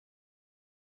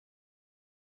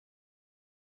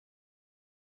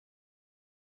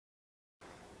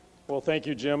Well, thank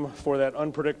you, Jim, for that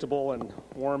unpredictable and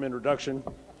warm introduction.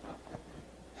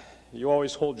 You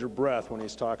always hold your breath when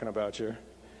he's talking about you.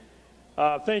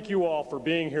 Thank you all for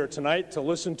being here tonight to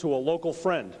listen to a local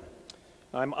friend.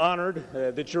 I'm honored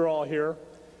that you're all here,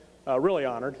 really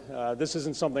honored. This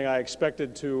isn't something I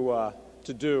expected to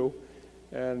do,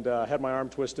 and had my arm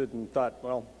twisted and thought,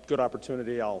 well, good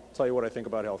opportunity. I'll tell you what I think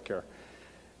about healthcare.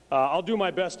 I'll do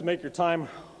my best to make your time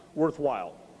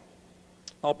worthwhile.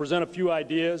 I'll present a few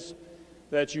ideas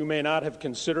that you may not have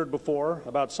considered before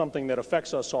about something that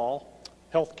affects us all,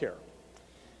 healthcare.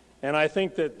 And I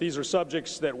think that these are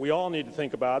subjects that we all need to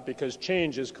think about because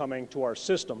change is coming to our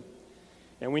system,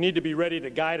 and we need to be ready to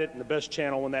guide it in the best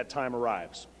channel when that time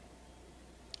arrives.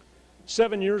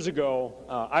 7 years ago,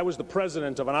 I was the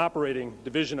president of an operating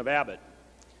division of Abbott.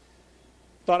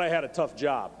 Thought I had a tough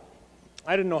job.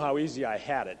 I didn't know how easy I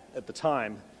had it at the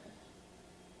time.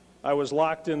 I was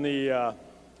locked in the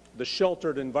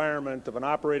sheltered environment of an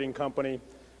operating company.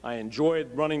 I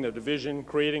enjoyed running the division,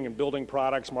 creating and building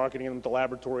products, marketing them to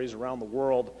laboratories around the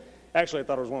world. Actually, I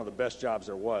thought it was one of the best jobs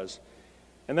there was.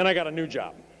 And then I got a new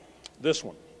job, this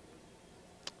one.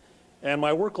 And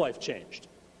my work life changed.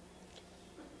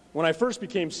 When I first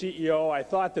became CEO, I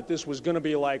thought that this was going to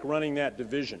be like running that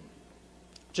division,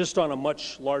 just on a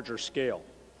much larger scale.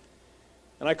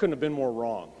 And I couldn't have been more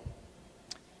wrong,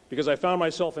 because I found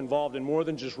myself involved in more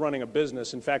than just running a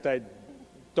business. In fact, I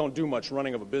don't do much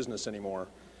running of a business anymore.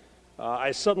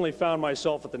 I suddenly found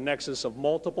myself at the nexus of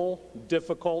multiple,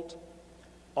 difficult,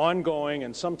 ongoing,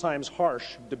 and sometimes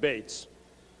harsh debates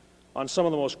on some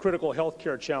of the most critical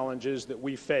healthcare challenges that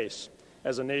we face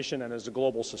as a nation and as a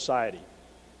global society.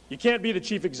 You can't be the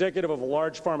chief executive of a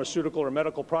large pharmaceutical or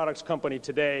medical products company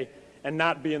today and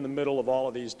not be in the middle of all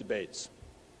of these debates.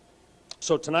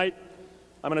 So tonight,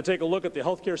 I'm going to take a look at the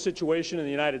healthcare situation in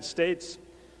the United States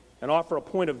and offer a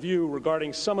point of view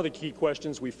regarding some of the key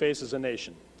questions we face as a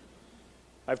nation.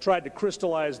 I've tried to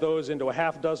crystallize those into a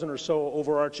half dozen or so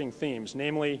overarching themes,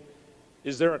 namely,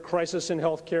 is there a crisis in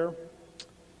healthcare?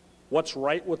 What's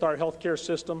right with our healthcare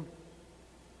system?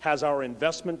 Has our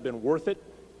investment been worth it?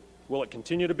 Will it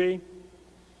continue to be?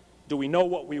 Do we know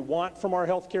what we want from our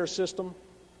healthcare system?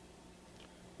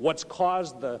 What's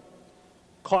caused the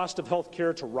cost of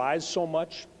healthcare to rise so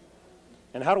much?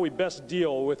 And how do we best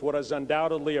deal with what is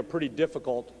undoubtedly a pretty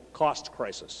difficult cost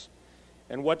crisis?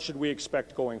 And what should we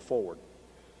expect going forward?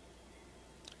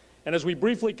 And as we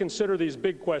briefly consider these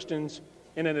big questions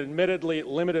in an admittedly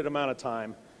limited amount of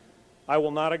time, I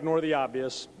will not ignore the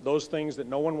obvious, those things that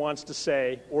no one wants to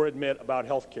say or admit about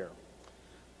healthcare.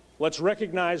 Let's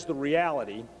recognize the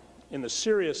reality in the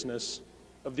seriousness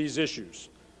of these issues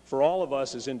for all of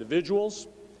us as individuals,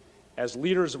 as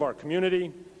leaders of our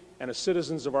community, and as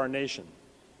citizens of our nation.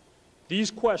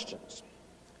 These questions,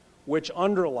 which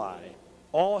underlie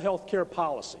all healthcare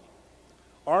policy,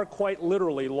 are quite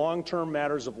literally long-term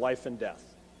matters of life and death.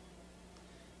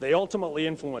 They ultimately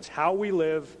influence how we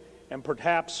live and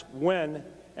perhaps when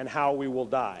and how we will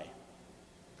die.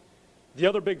 The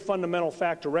other big fundamental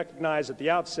fact to recognize at the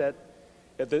outset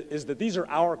is that these are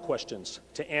our questions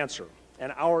to answer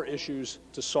and our issues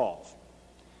to solve.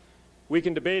 We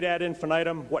can debate ad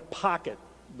infinitum what pocket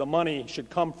the money should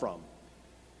come from.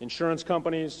 Insurance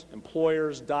companies,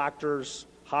 employers, doctors,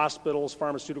 hospitals,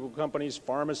 pharmaceutical companies,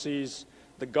 pharmacies,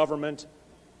 the government,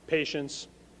 patients.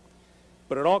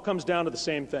 But it all comes down to the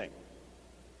same thing.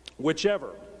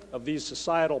 Whichever of these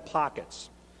societal pockets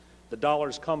the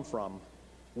dollars come from,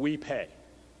 we pay.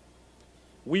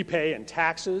 We pay in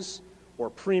taxes or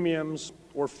premiums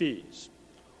or fees.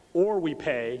 Or we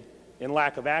pay in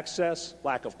lack of access,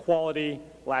 lack of quality,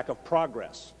 lack of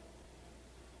progress.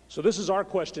 So this is our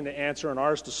question to answer and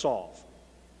ours to solve.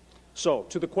 So,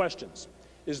 to the questions.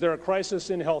 Is there a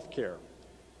crisis in healthcare?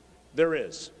 There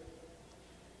is.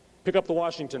 Pick up the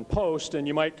Washington Post and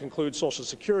you might conclude Social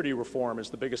Security reform is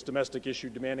the biggest domestic issue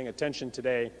demanding attention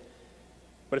today.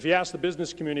 But if you ask the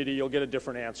business community, you'll get a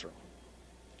different answer.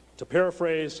 To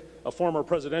paraphrase a former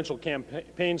presidential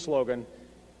campaign slogan,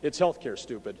 it's healthcare,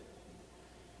 stupid.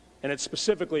 And it's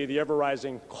specifically the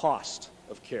ever-rising cost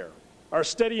of care. Our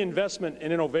steady investment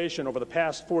in innovation over the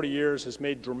past 40 years has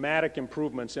made dramatic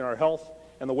improvements in our health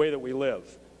and the way that we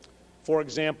live. For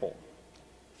example,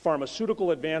 pharmaceutical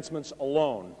advancements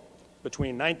alone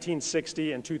between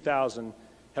 1960 and 2000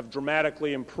 have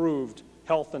dramatically improved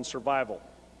health and survival.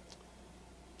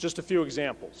 Just a few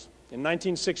examples. In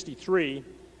 1963,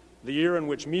 the year in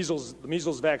which the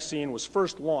measles vaccine was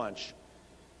first launched,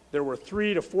 there were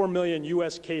 3 to 4 million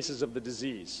U.S. cases of the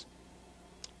disease.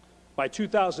 By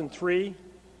 2003,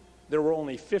 there were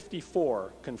only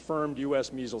 54 confirmed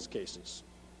U.S. measles cases.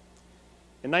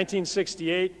 In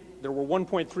 1968, there were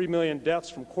 1.3 million deaths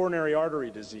from coronary artery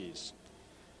disease.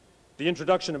 The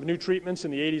introduction of new treatments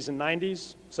in the 80s and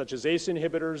 90s, such as ACE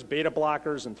inhibitors, beta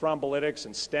blockers, and thrombolytics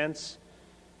and stents,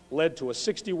 led to a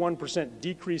 61%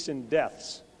 decrease in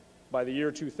deaths by the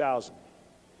year 2000.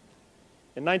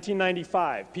 In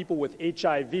 1995, people with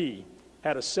HIV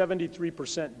had a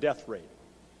 73% death rate.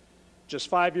 Just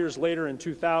 5 years later, in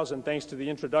 2000, thanks to the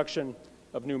introduction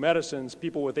of new medicines,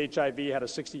 people with HIV had a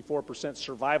 64%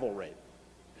 survival rate.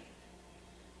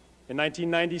 In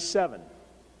 1997,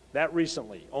 that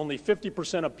recently, only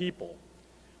 50% of people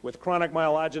with chronic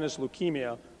myelogenous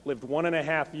leukemia lived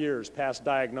 1.5 years past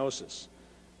diagnosis.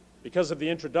 Because of the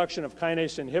introduction of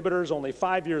kinase inhibitors, only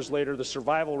 5 years later, the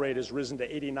survival rate has risen to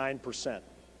 89%.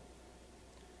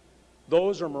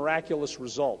 Those are miraculous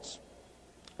results,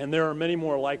 and there are many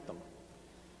more like them.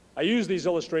 I use these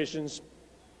illustrations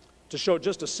to show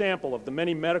just a sample of the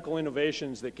many medical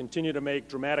innovations that continue to make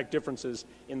dramatic differences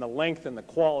in the length and the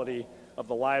quality of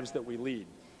the lives that we lead.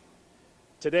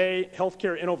 Today,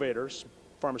 healthcare innovators,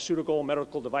 pharmaceutical,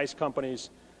 medical device companies,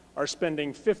 are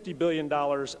spending $50 billion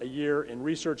a year in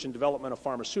research and development of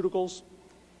pharmaceuticals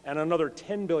and another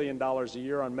 $10 billion a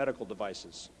year on medical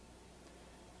devices.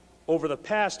 Over the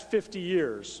past 50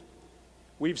 years,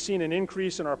 we've seen an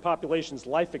increase in our population's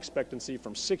life expectancy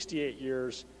from 68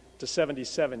 years to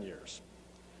 77 years.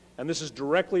 And this is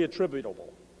directly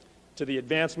attributable to the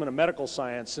advancement of medical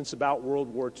science since about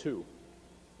World War II.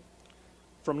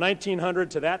 From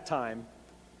 1900 to that time,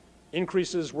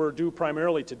 increases were due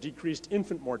primarily to decreased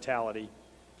infant mortality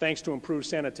thanks to improved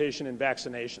sanitation and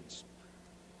vaccinations.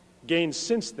 Gains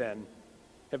since then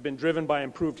have been driven by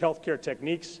improved healthcare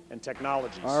techniques and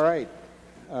technologies. All right.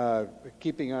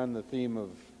 Keeping on the theme of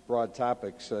broad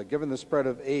topics, given the spread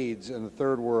of AIDS in the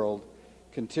third world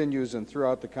continues and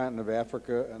throughout the continent of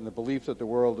Africa, and the belief that the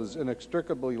world is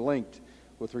inextricably linked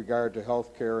with regard to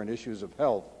health care and issues of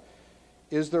health,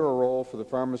 is there a role for the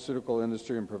pharmaceutical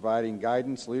industry in providing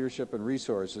guidance, leadership, and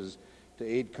resources to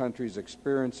aid countries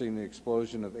experiencing the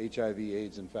explosion of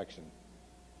HIV/AIDS infection?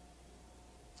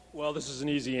 Well, this is an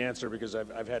easy answer because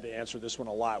I've had to answer this one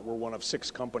a lot. We're one of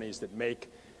 6 companies that make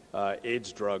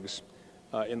AIDS drugs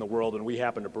in the world, and we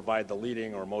happen to provide the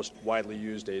leading or most widely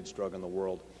used AIDS drug in the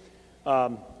world.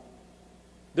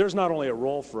 There's not only a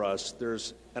role for us,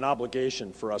 there's an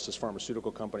obligation for us as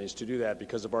pharmaceutical companies to do that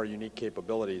because of our unique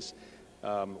capabilities.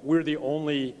 We're the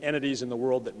only entities in the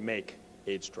world that make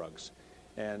AIDS drugs,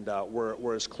 and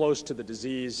we're as close to the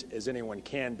disease as anyone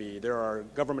can be. There are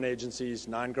government agencies,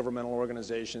 non-governmental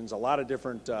organizations, a lot of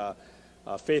different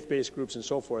faith-based groups and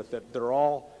so forth that are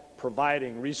all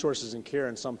providing resources and care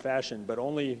in some fashion, but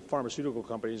only pharmaceutical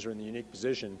companies are in the unique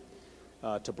position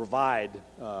to provide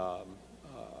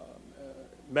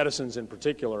medicines in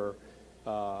particular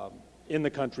in the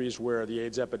countries where the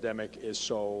AIDS epidemic is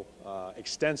so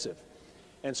extensive.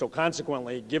 And so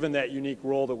consequently, given that unique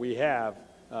role that we have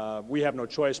no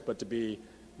choice but to be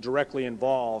directly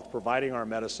involved providing our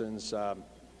medicines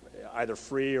either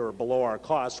free or below our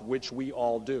costs, which we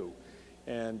all do.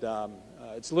 And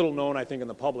it's little known, I think, in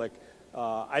the public.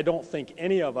 I don't think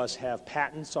any of us have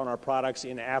patents on our products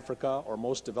in Africa or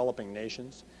most developing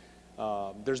nations.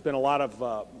 There's been a lot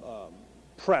of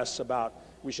press about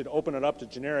we should open it up to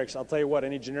generics. I'll tell you what,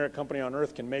 any generic company on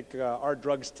earth can make our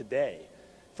drugs today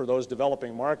for those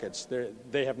developing markets.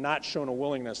 They have not shown a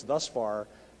willingness thus far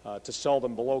to sell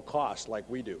them below cost like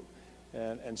we do.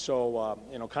 And so,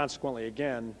 consequently,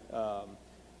 again,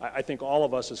 I think all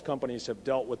of us as companies have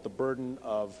dealt with the burden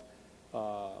of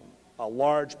a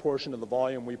large portion of the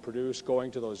volume we produce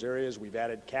going to those areas. We've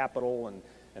added capital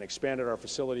and expanded our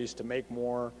facilities to make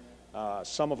more.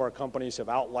 Some of our companies have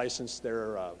out-licensed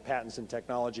their patents and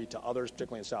technology to others,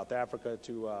 particularly in South Africa,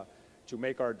 to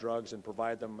make our drugs and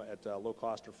provide them at low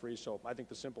cost or free. So I think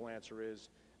the simple answer is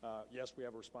yes, we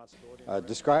have a responsibility.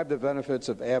 Describe the benefits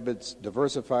of Abbott's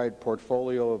diversified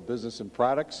portfolio of business and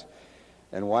products,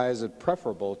 and why is it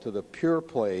preferable to the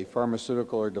pure-play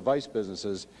pharmaceutical or device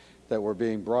businesses that were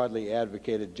being broadly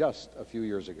advocated just a few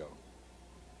years ago?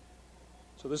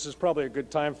 So this is probably a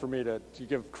good time for me to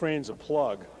give Cranes a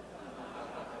plug.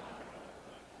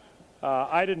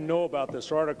 I didn't know about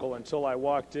this article until I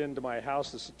walked into my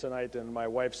house tonight, and my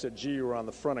wife said, gee, you were on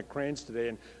the front of Cranes today,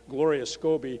 and Gloria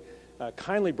Scobie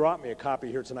kindly brought me a copy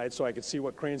here tonight so I could see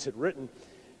what Cranes had written.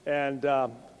 And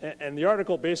the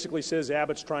article basically says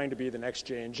Abbott's trying to be the next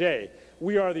J&J.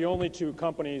 We are the only 2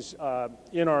 companies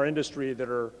in our industry that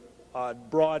are a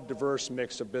broad, diverse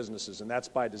mix of businesses, and that's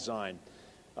by design.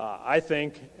 I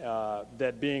think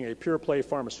that being a pure-play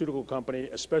pharmaceutical company,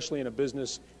 especially in a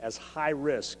business as high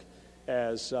risk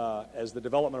as the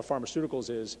development of pharmaceuticals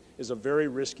is a very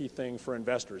risky thing for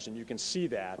investors, and you can see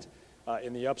that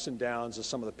in the ups and downs of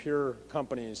some of the peer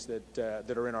companies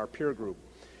that are in our peer group.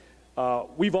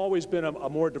 We've always been a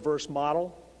more diverse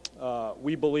model.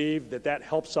 We believe that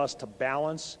helps us to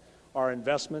balance our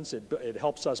investments. It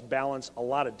helps us balance a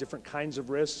lot of different kinds of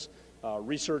risks,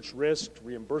 research risk,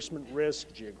 reimbursement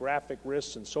risk, geographic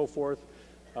risks, and so forth.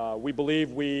 We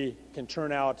believe we can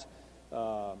turn out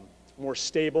more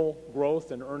stable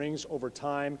growth and earnings over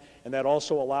time, and that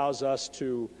also allows us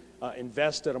to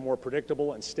invest at a more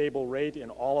predictable and stable rate in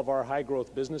all of our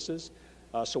high-growth businesses.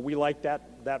 So we like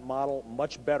that model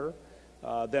much better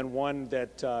than one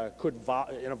that could,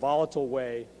 in a volatile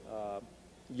way,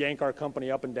 yank our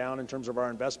company up and down in terms of our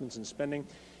investments and spending.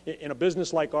 In a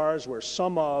business like ours, where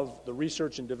some of the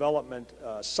research and development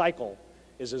cycle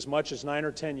is as much as 9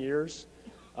 or 10 years,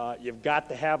 you've got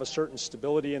to have a certain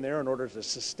stability in there in order to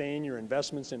sustain your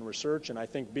investments in research, and I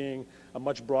think being a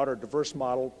much broader, diverse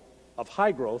model of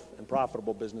high growth and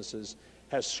profitable businesses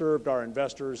has served our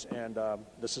investors and the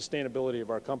sustainability of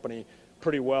our company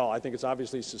pretty well. I think it's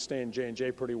obviously sustained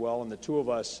J&J pretty well, and the two of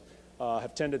us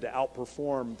have tended to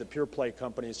outperform the pure play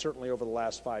companies, certainly over the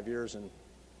last 5 years, and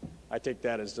I take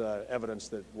that as evidence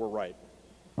that we're right.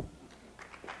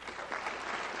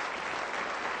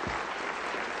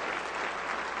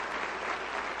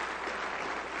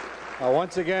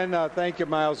 Once again, thank you,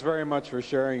 Miles, very much for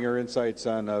sharing your insights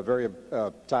on a very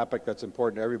topic that's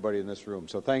important to everybody in this room.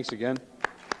 So thanks again.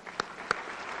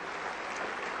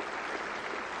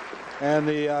 And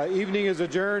the evening is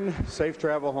adjourned. Safe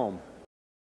travel home.